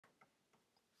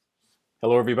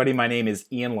Hello, everybody. My name is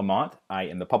Ian Lamont. I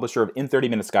am the publisher of In 30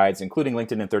 Minutes Guides, including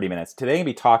LinkedIn in 30 Minutes. Today, I'm going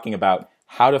to be talking about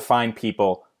how to find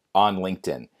people on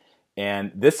LinkedIn.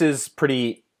 And this is a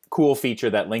pretty cool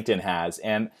feature that LinkedIn has.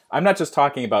 And I'm not just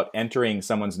talking about entering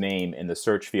someone's name in the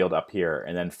search field up here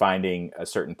and then finding a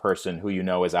certain person who you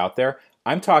know is out there.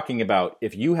 I'm talking about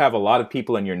if you have a lot of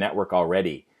people in your network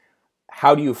already,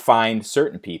 how do you find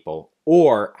certain people?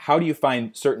 Or how do you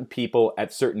find certain people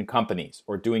at certain companies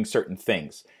or doing certain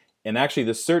things? And actually,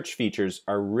 the search features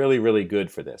are really, really good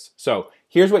for this. So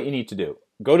here's what you need to do.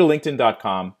 Go to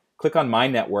linkedin.com, click on My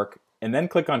Network, and then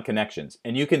click on Connections.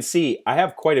 And you can see I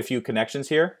have quite a few connections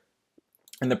here.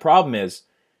 And the problem is,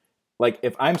 like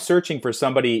if I'm searching for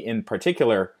somebody in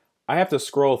particular, I have to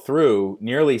scroll through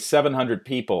nearly 700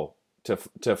 people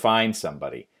to find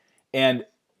somebody. And,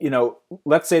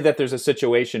 let's say that there's a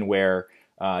situation where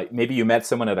maybe you met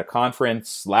someone at a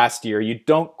conference last year. You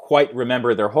don't quite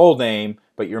remember their whole name,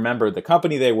 but you remember the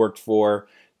company they worked for,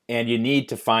 and you need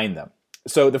to find them.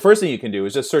 So the first thing you can do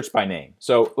is just search by name.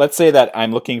 So let's say that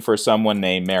I'm looking for someone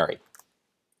named Mary.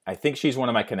 I think she's one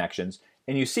of my connections.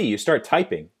 And you start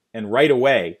typing, and right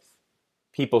away,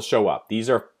 people show up. These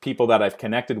are people that I've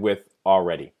connected with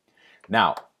already.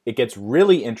 Now, it gets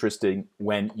really interesting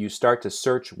when you start to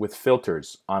search with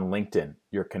filters on LinkedIn,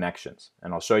 your connections.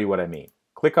 And I'll show you what I mean.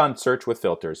 Click on Search with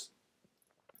Filters.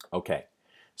 Okay,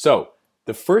 so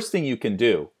the first thing you can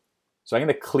do, so I'm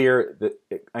going to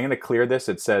clear this.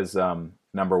 It says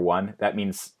number 1. That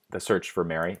means the search for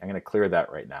Mary. I'm going to clear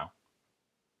that right now.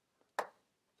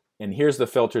 And here's the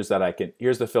filters that I can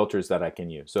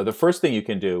use. So the first thing you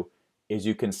can do is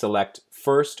you can select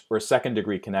first or second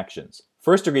degree connections.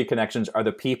 First degree connections are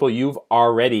the people you've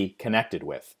already connected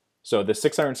with. So the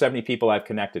 670 people I've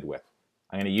connected with.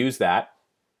 I'm going to use that.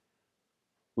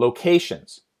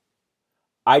 Locations.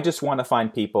 I just want to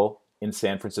find people in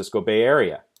San Francisco Bay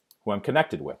Area who I'm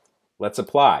connected with. Let's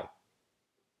apply.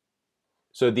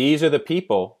 So these are the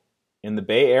people in the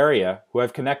Bay Area who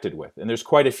I've connected with, and there's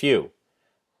quite a few.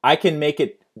 I can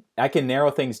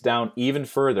narrow things down even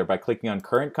further by clicking on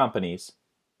current companies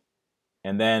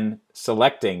and then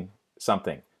selecting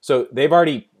something. So they've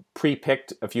already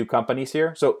pre-picked a few companies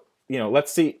here. So,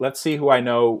 let's see who I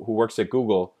know who works at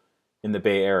Google in the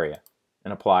Bay Area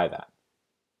and apply that.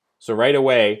 So right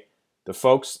away, the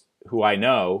folks who I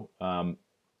know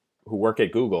who work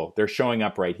at Google, they're showing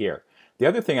up right here. The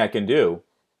other thing I can do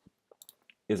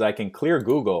is I can clear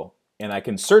Google and I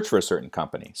can search for a certain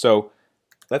company. So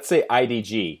let's say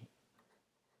IDG,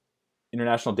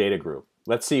 International Data Group.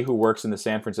 Let's see who works in the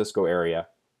San Francisco area,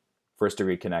 first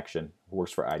degree connection, who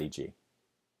works for IDG.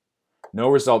 No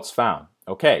results found.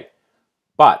 Okay,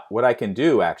 but what I can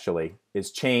do actually is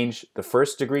change the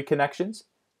first degree connections,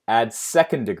 add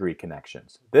second degree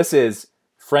connections. This is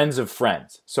friends of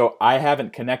friends. So I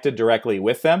haven't connected directly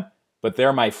with them, but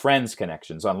they're my friends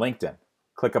connections on LinkedIn.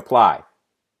 Click apply.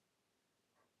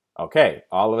 Okay,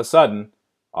 all of a sudden,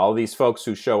 all these folks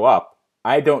who show up,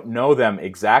 I don't know them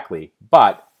exactly,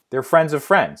 but they're friends of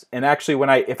friends. And actually,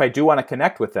 if I do want to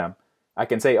connect with them, I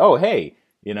can say, oh, hey,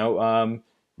 you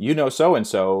know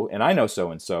so-and-so, and I know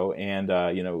so-and-so,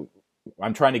 and,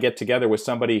 I'm trying to get together with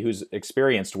somebody who's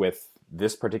experienced with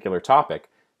this particular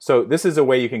topic. So this is a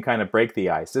way you can kind of break the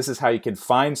ice. This is how you can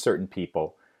find certain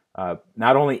people,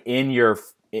 not only in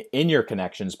your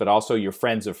connections, but also your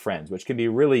friends of friends, which can be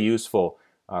really useful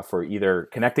for either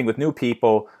connecting with new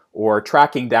people or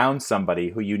tracking down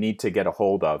somebody who you need to get a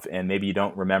hold of, and maybe you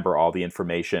don't remember all the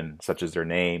information, such as their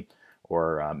name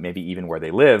or maybe even where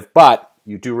they live, but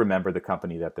you do remember the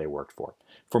company that they worked for.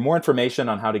 For more information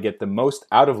on how to get the most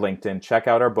out of LinkedIn, check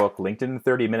out our book, LinkedIn in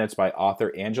 30 Minutes by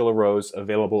author Angela Rose,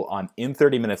 available on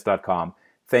in30minutes.com.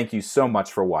 Thank you so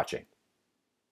much for watching.